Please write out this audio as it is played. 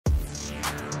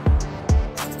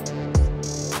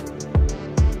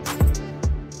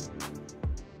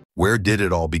Where did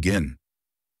it all begin?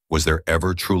 Was there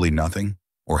ever truly nothing,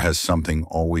 or has something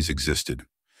always existed?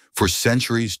 For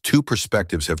centuries, two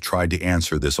perspectives have tried to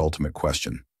answer this ultimate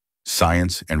question: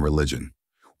 science and religion.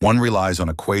 One relies on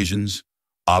equations,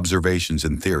 observations,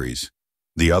 and theories.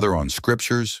 The other on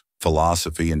scriptures,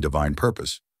 philosophy, and divine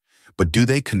purpose. But do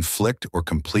they conflict or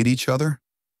complete each other?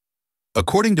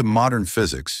 According to modern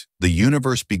physics, the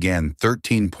universe began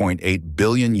 13.8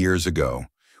 billion years ago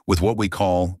with what we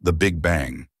call the Big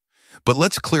Bang. But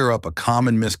let's clear up a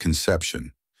common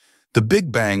misconception. The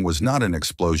Big Bang was not an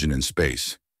explosion in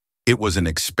space. It was an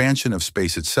expansion of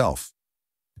space itself.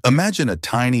 Imagine a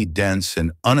tiny, dense,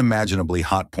 and unimaginably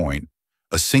hot point,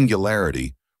 a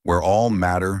singularity where all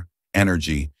matter,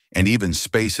 energy, and even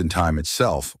space and time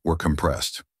itself were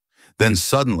compressed. Then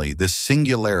suddenly, this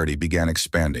singularity began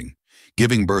expanding,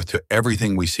 giving birth to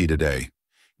everything we see today: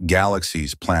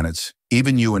 galaxies, planets,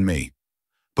 even you and me.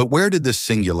 But where did this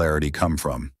singularity come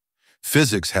from?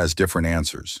 Physics has different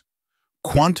answers.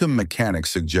 Quantum mechanics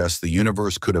suggests the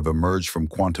universe could have emerged from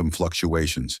quantum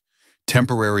fluctuations,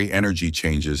 temporary energy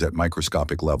changes at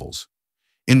microscopic levels.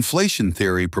 Inflation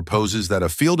theory proposes that a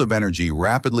field of energy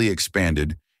rapidly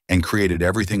expanded and created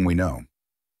everything we know.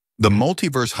 The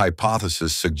multiverse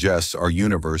hypothesis suggests our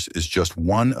universe is just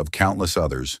one of countless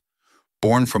others,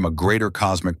 born from a greater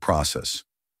cosmic process.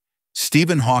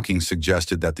 Stephen Hawking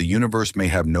suggested that the universe may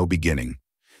have no beginning,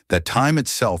 that time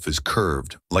itself is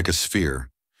curved like a sphere,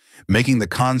 making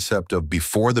the concept of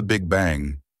before the Big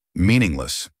Bang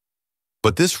meaningless.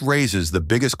 But this raises the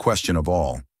biggest question of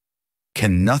all: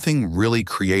 can nothing really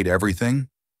create everything?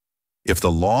 If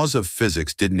the laws of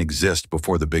physics didn't exist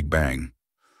before the Big Bang,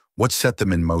 what set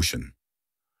them in motion?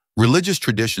 Religious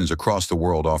traditions across the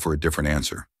world offer a different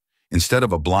answer. Instead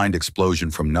of a blind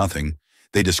explosion from nothing,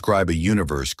 they describe a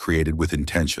universe created with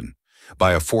intention,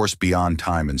 by a force beyond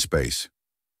time and space.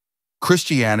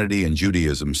 Christianity and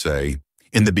Judaism say,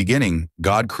 in the beginning,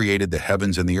 God created the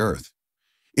heavens and the earth.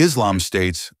 Islam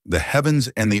states, the heavens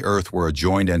and the earth were a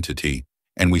joined entity,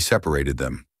 and we separated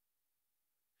them.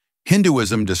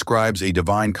 Hinduism describes a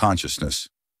divine consciousness,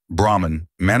 Brahman,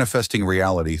 manifesting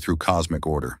reality through cosmic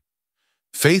order.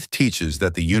 Faith teaches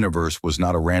that the universe was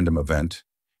not a random event,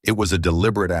 it was a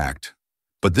deliberate act.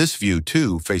 But this view,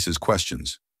 too, faces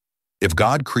questions. If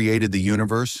God created the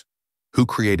universe, who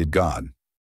created God?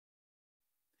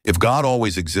 If God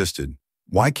always existed,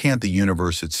 why can't the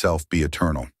universe itself be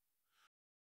eternal?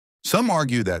 Some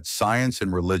argue that science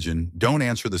and religion don't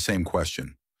answer the same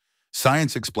question.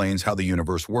 Science explains how the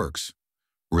universe works.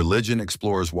 Religion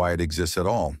explores why it exists at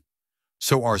all.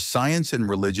 So are science and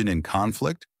religion in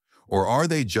conflict, or are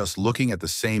they just looking at the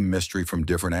same mystery from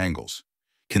different angles?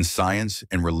 Can science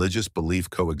and religious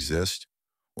belief coexist,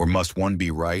 or must one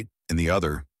be right and the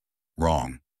other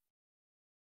wrong?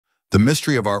 The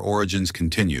mystery of our origins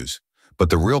continues, but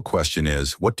the real question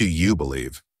is, what do you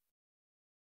believe?